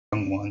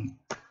one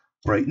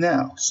right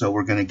now. So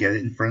we're going to get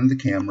it in front of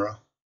the camera,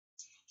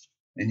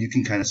 and you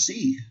can kind of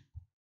see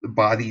the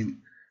body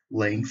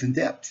length and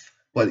depth.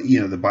 But,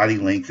 the body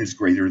length is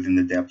greater than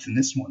the depth in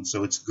this one.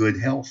 So it's good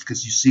health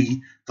because you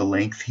see the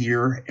length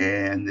here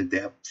and the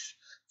depth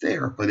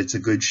there, but it's a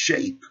good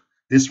shape.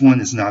 This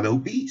one is not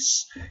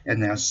obese. And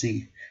now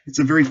see, it's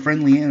a very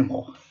friendly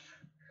animal.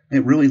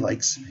 It really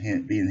likes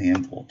being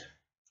handled.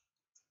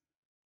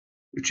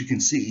 But you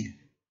can see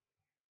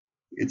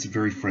it's a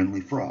very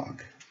friendly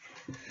frog.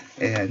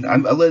 And I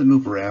let it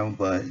move around,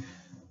 but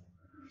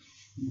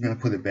I'm going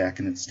to put it back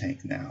in its tank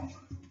now.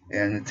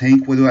 And the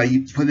tank, what do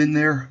I put in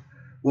there?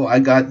 Well, I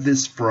got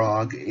this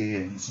frog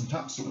in some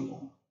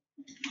topsoil.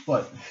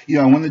 But,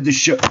 I wanted to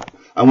show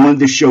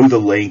the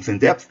length and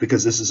depth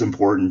because this is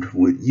important.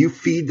 What you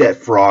feed that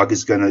frog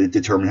is going to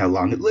determine how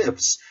long it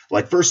lives.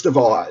 Like, first of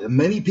all,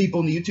 many people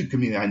in the YouTube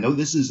community, I know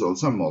this is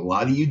something a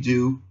lot of you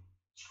do,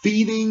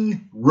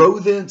 feeding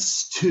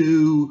rodents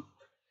to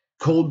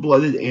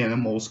cold-blooded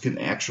animals can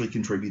actually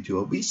contribute to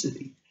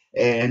obesity.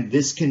 And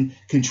this can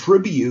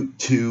contribute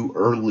to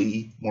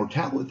early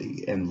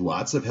mortality and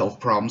lots of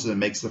health problems, and it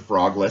makes the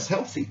frog less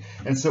healthy.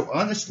 And so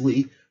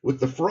honestly, with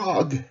the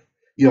frog,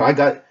 I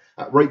got,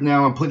 right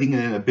now I'm putting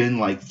it in a bin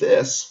like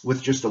this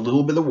with just a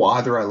little bit of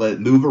water. I let it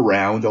move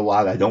around a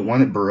lot. I don't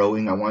want it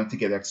burrowing. I want it to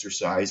get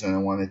exercise, and I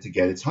want it to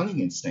get its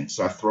hunting instinct.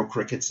 So I throw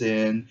crickets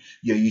in.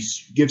 You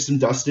give some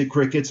dusted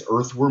crickets.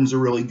 Earthworms are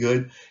really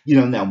good.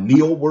 Now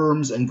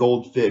mealworms and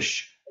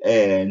goldfish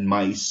and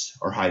mice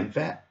are high in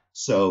fat.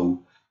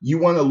 So you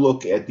want to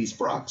look at these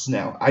frogs.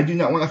 Now, I do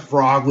not want a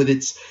frog with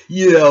its,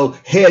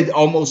 head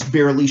almost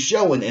barely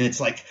showing, and it's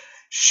like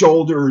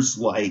shoulders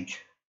like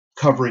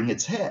covering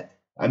its head.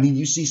 I mean,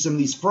 you see some of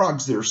these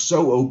frogs that are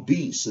so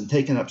obese and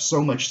taking up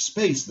so much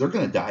space, they're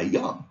going to die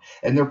young,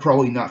 and they're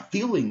probably not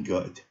feeling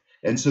good.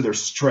 And so they're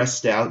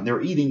stressed out, and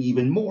they're eating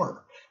even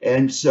more.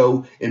 And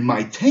so in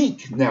my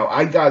tank, now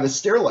I got a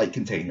Sterilite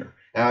container.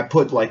 And I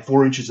put like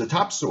 4 inches of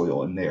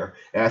topsoil in there,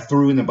 and I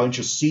threw in a bunch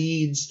of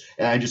seeds,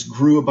 and I just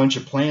grew a bunch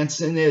of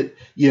plants in it.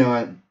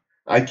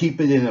 I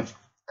keep it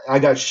I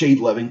got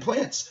shade-loving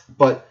plants,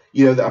 but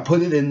I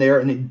put it in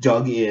there, and it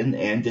dug in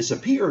and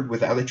disappeared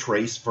without a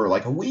trace for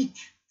like a week.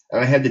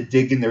 And I had to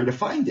dig in there to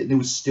find it, and it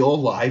was still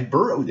alive,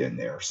 burrowed in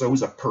there. So it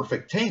was a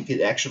perfect tank.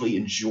 It actually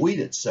enjoyed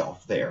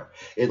itself there.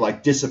 It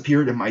like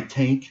disappeared in my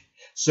tank.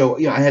 So,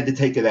 I had to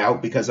take it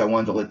out because I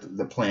wanted to let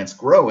the plants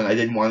grow, and I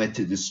didn't want it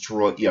to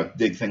destroy,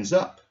 dig things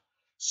up.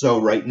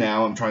 So right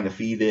now I'm trying to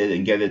feed it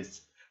and get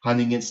its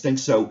hunting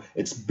instinct. So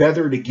it's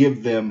better to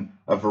give them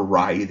a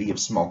variety of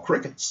small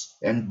crickets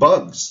and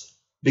bugs,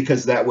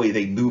 because that way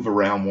they move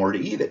around more to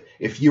eat it.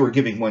 If you are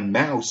giving one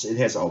mouse, it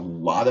has a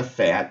lot of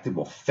fat that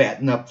will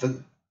fatten up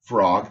the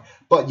frog,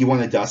 but you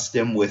want to dust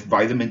them with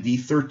vitamin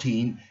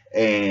D13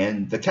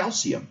 and the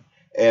calcium.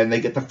 And they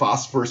get the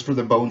phosphorus for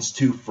the bones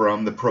too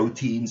from the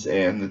proteins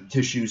and the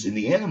tissues in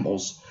the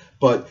animals.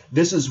 But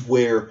this is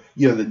where,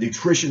 the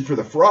nutrition for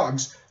the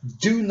frogs,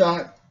 do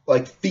not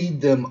like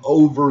feed them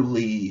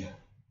overly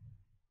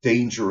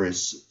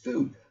dangerous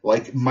food.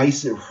 Like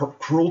mice are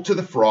cruel to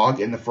the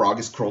frog, and the frog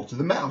is cruel to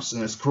the mouse.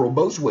 And it's cruel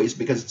both ways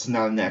because it's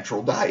not a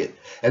natural diet.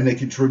 And they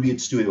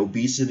contributes to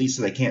obesity,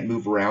 so they can't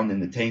move around in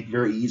the tank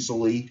very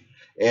easily.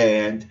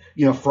 And,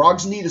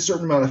 frogs need a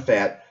certain amount of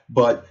fat,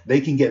 but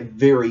they can get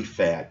very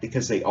fat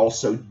because they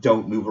also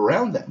don't move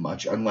around that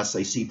much unless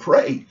they see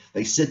prey.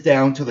 They sit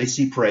down till they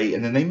see prey,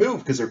 and then they move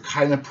because they're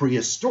kind of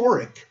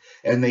prehistoric,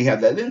 and they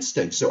have that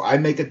instinct. So I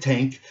make a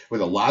tank with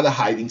a lot of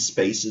hiding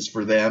spaces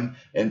for them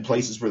and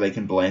places where they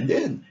can blend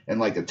in, and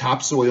like the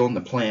topsoil and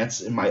the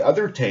plants in my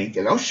other tank.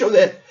 And I'll show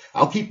that.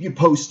 I'll keep you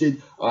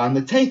posted on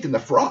the tank and the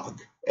frog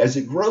as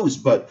it grows,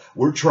 but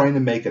we're trying to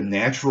make a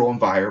natural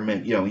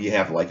environment. You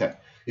have like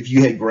if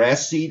you had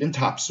grass seed and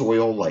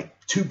topsoil, like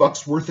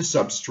 $2 worth of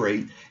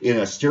substrate in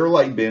a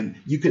Sterilite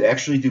bin, you could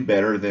actually do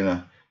better than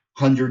a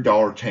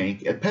 $100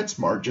 tank at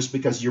PetSmart, just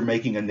because you're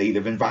making a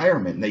native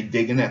environment. And they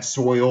dig in that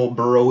soil,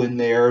 burrow in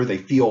there, they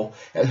feel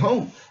at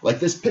home. Like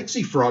this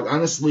Pixie Frog,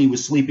 honestly,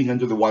 was sleeping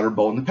under the water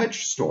bowl in the pet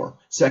store.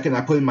 Second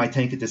I put it in my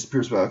tank, it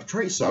disappears without a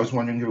trace. So I was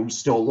wondering if it was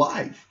still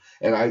alive.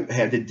 And I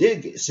had to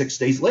dig 6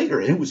 days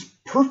later, and it was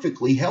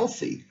perfectly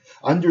healthy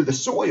under the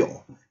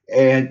soil.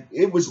 And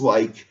it was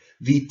like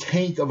the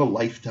tank of a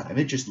lifetime.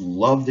 It just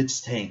loved its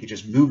tank. It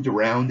just moved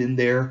around in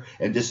there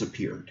and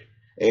disappeared.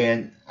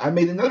 And I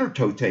made another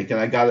toad tank, and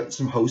I got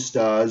some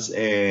hostas,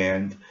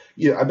 and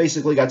I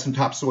basically got some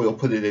topsoil,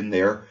 put it in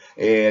there,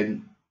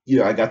 and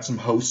I got some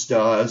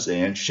hostas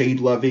and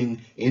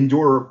shade-loving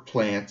indoor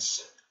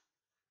plants,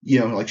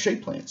 like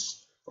shade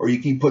plants. Or you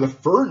can put a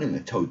fern in a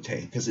toad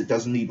tank because it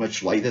doesn't need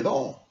much light at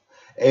all.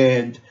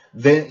 And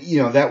then,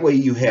 that way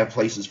you have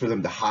places for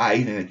them to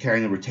hide, and it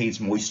kind of retains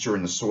moisture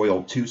in the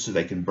soil too, so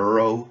they can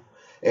burrow.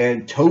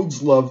 And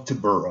toads love to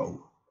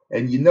burrow.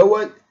 And you know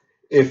what?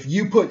 If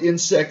you put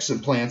insects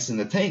and plants in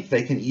the tank,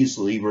 they can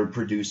easily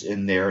reproduce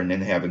in there and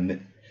then have a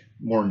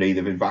more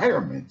native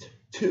environment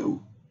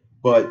too.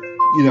 But,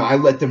 I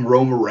let them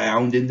roam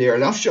around in there,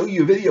 and I'll show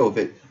you a video of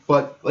it.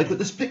 But like with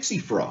this Pixie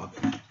Frog,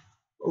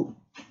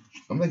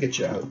 I'm gonna get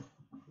you out.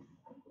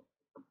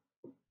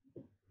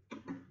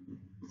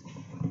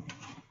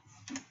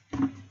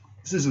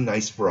 This is a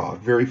nice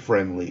frog, very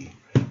friendly.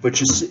 But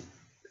you see,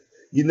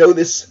 you know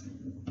this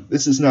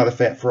is not a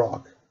fat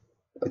frog.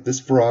 Like, this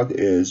frog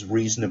is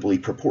reasonably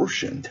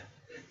proportioned.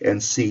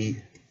 And see,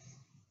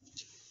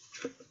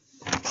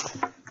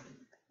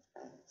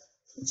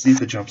 let's see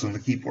if it jumps on the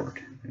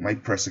keyboard. It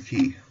might press a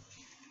key.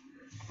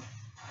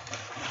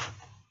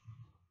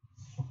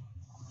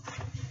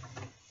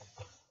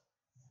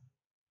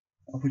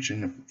 I'll put you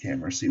in the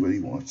camera, see what he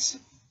wants.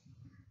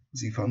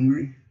 Is he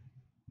hungry?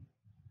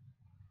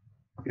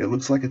 It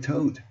looks like a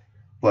toad,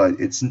 but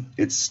it's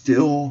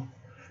still,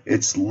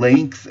 its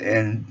length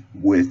and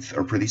width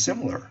are pretty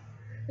similar.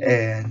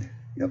 And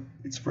yep,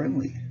 it's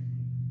friendly,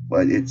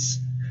 but it's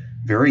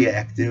very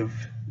active.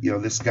 You know,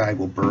 this guy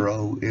will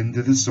burrow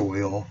into the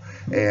soil,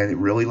 and it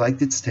really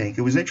liked its tank.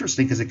 It was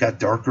interesting because it got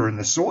darker in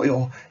the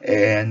soil,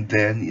 and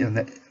then, you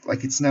know,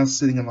 like, it's now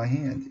sitting in my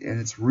hand, and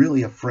it's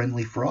really a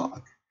friendly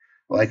frog.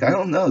 Like, I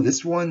don't know,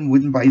 this one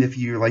wouldn't bite if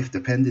your life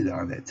depended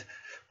on it.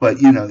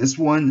 But, you know, this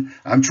one,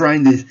 I'm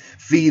trying to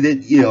feed it,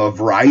 you know, a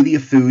variety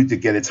of food to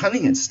get its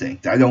hunting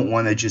instinct. I don't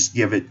want to just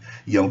give it,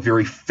 you know,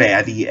 very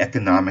fatty,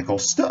 economical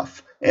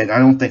stuff. And I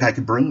don't think I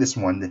could bring this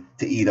one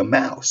to eat a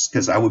mouse,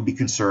 because I would be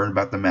concerned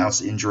about the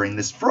mouse injuring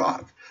this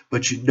frog.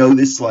 But you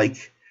notice,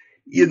 like,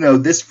 you know,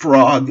 this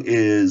frog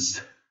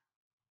is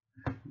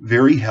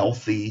very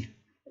healthy,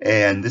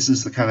 and this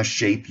is the kind of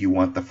shape you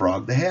want the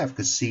frog to have.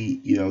 Because,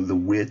 see, you know, the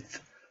width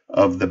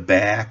of the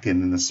back,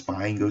 and then the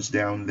spine goes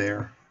down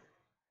there.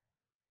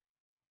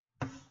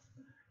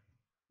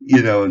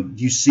 You know,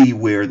 you see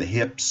where the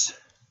hips.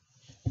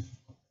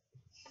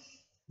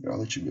 I'll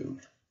let you move.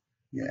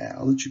 Yeah,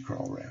 I'll let you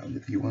crawl around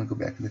if you want to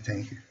go back in the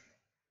tank.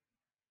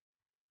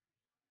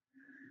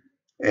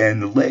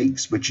 And the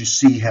legs, but you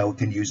see how it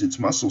can use its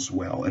muscles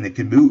well, and it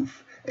can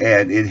move,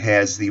 and it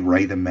has the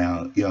right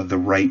amount, you know, the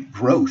right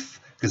growth.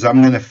 Because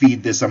I'm going to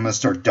feed this, I'm going to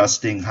start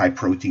dusting high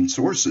protein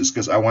sources,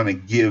 because I want to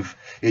give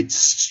it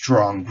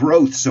strong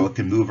growth so it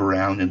can move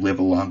around and live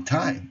a long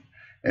time.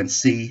 And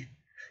see,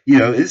 you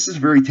know, this is a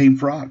very tame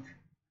frog.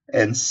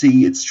 And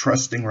see, it's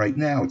trusting right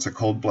now. It's a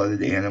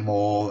cold-blooded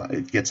animal.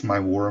 It gets my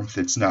warmth.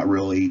 It's not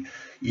really,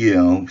 you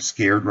know,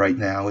 scared right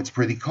now. It's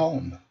pretty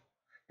calm.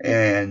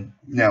 And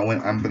now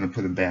when I'm going to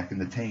put him back in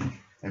the tank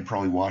and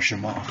probably wash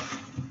him off.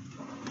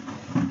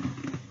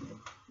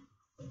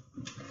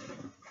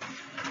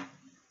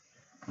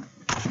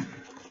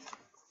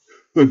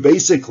 But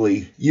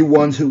basically, you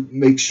want to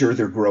make sure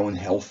they're growing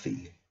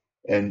healthy.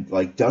 And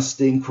like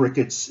dusting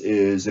crickets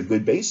is a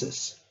good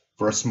basis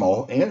for a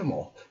small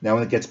animal. Now,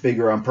 when it gets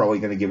bigger, I'm probably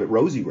going to give it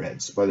rosy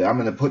reds. But I'm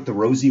going to put the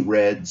rosy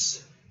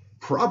reds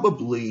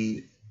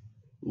probably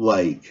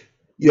like,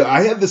 yeah,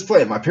 I have this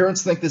plan. My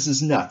parents think this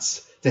is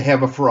nuts to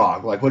have a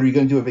frog. Like, what are you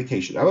going to do on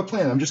vacation? I have a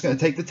plan. I'm just going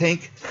to take the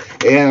tank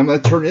and I'm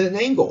going to turn it at an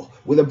angle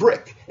with a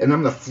brick. And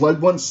I'm going to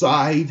flood one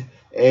side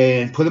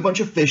and put a bunch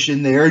of fish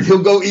in there. And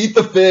he'll go eat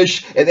the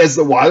fish. And as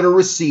the water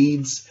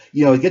recedes,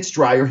 you know, it gets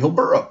drier, he'll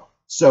burrow.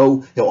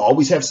 So he'll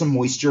always have some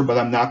moisture, but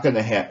I'm not going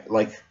to have,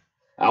 like,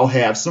 I'll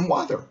have some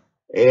water.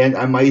 And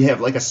I might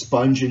have like a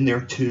sponge in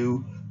there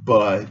too.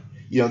 But,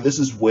 you know, this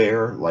is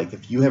where, like,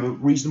 if you have a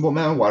reasonable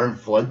amount of water and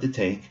flood the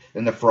tank,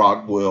 then the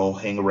frog will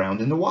hang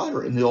around in the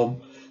water and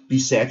they'll be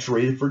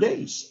saturated for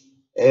days.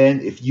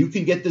 And if you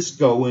can get this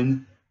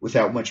going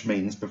without much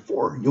maintenance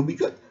before, you'll be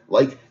good.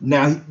 Like,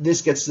 now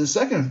this gets to the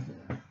second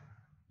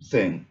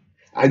thing.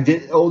 I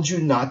told you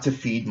not to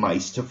feed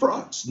mice to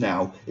frogs.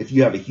 Now, if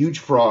you have a huge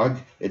frog,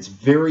 it's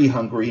very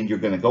hungry, and you're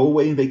going to go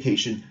away on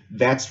vacation,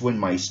 that's when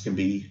mice can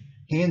be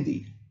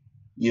handy.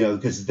 You know,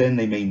 because then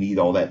they may need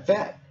all that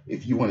fat,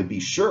 if you want to be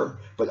sure.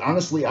 But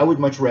honestly, I would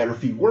much rather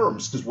feed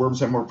worms, because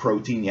worms have more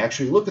protein. You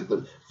actually look at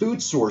the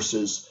food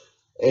sources,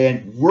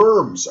 and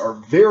worms are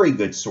very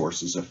good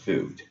sources of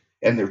food.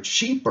 And they're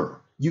cheaper.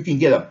 You can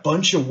get a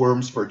bunch of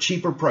worms for a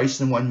cheaper price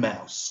than one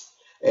mouse.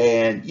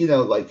 And, you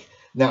know, like,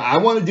 now I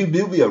want to do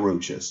bubia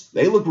roaches.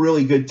 They look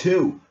really good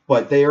too,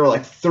 but they are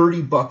like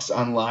 $30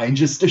 online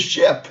just to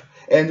ship.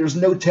 And there's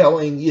no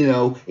telling, you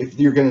know, if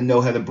you're going to know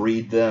how to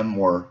breed them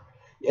or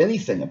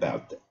anything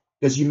about them.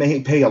 Because you may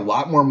pay a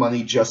lot more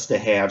money just to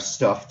have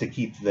stuff to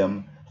keep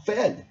them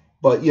fed.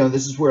 But, you know,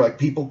 this is where, like,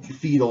 people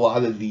feed a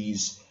lot of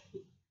these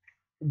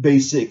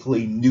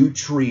basically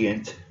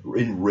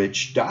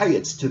nutrient-enriched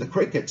diets to the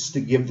crickets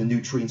to give the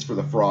nutrients for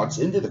the frogs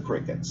into the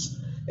crickets.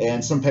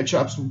 And some pet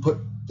shops will put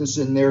this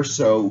in there.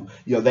 So,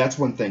 you know, that's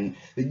one thing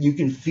that you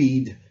can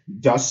feed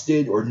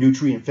dusted or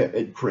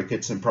nutrient-fed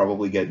crickets and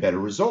probably get better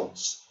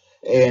results.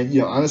 And,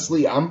 you know,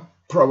 honestly, I'm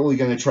probably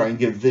going to try and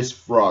give this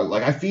frog,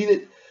 like, I feed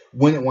it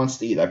when it wants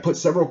to eat. I put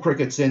several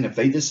crickets in. If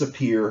they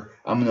disappear,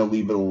 I'm going to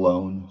leave it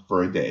alone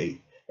for a day.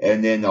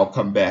 And then I'll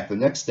come back the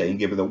next day and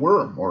give it a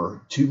worm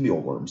or 2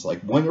 mealworms,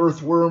 like 1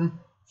 earthworm,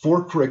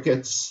 4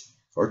 crickets,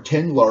 or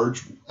 10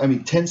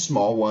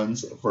 small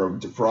ones. For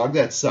a frog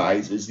that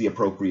size is the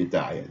appropriate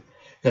diet,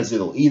 because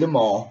it'll eat them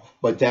all,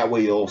 but that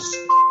way it'll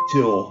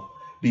still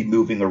be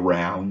moving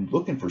around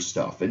looking for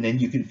stuff. And then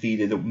you can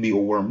feed it a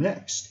mealworm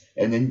next,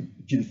 and then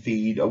you can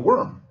feed a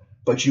worm.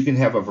 But you can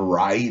have a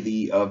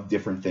variety of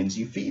different things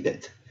you feed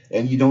it.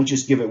 And you don't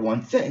just give it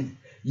one thing.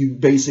 You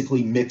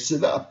basically mix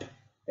it up.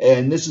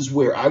 And this is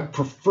where I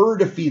prefer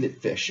to feed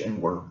it fish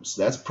and worms.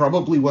 That's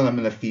probably what I'm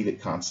going to feed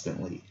it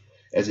constantly.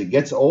 As it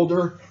gets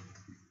older,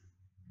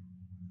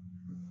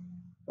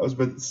 I was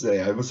about to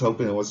say, I was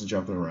hoping it wasn't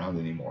jumping around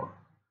anymore.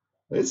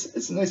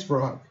 It's a nice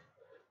frog.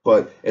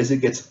 But as it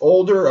gets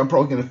older, I'm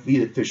probably going to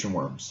feed it fish and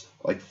worms.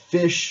 Like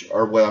fish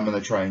are what I'm going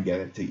to try and get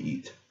it to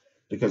eat.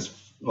 Because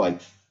like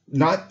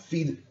not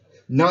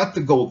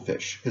the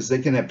goldfish, because they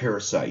can have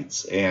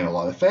parasites and a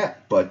lot of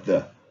fat. But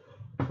the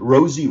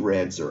rosy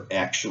reds are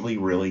actually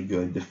really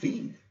good to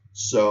feed.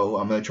 So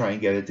I'm going to try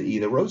and get it to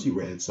eat a rosy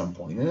red at some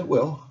point, and it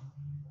will.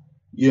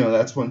 You know,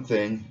 that's one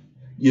thing.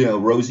 You know,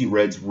 rosy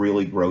reds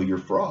really grow your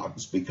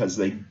frogs because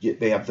they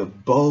have the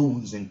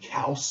bones and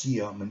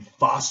calcium and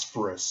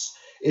phosphorus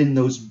in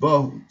those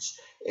bones,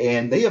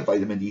 and they have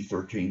vitamin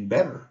D13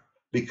 better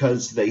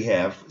because they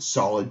have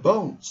solid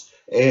bones.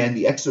 And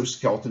the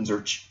exoskeletons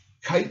are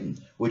chitin,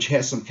 which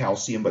has some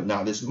calcium but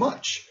not as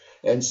much.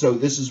 And so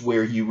this is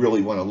where you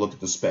really want to look at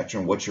the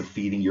spectrum, what you're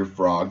feeding your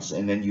frogs,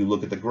 and then you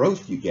look at the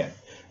growth you get.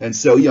 And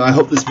so, you know, I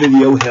hope this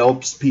video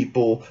helps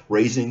people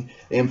raising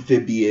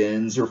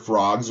amphibians or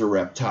frogs or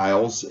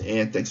reptiles,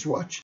 and thanks for watching.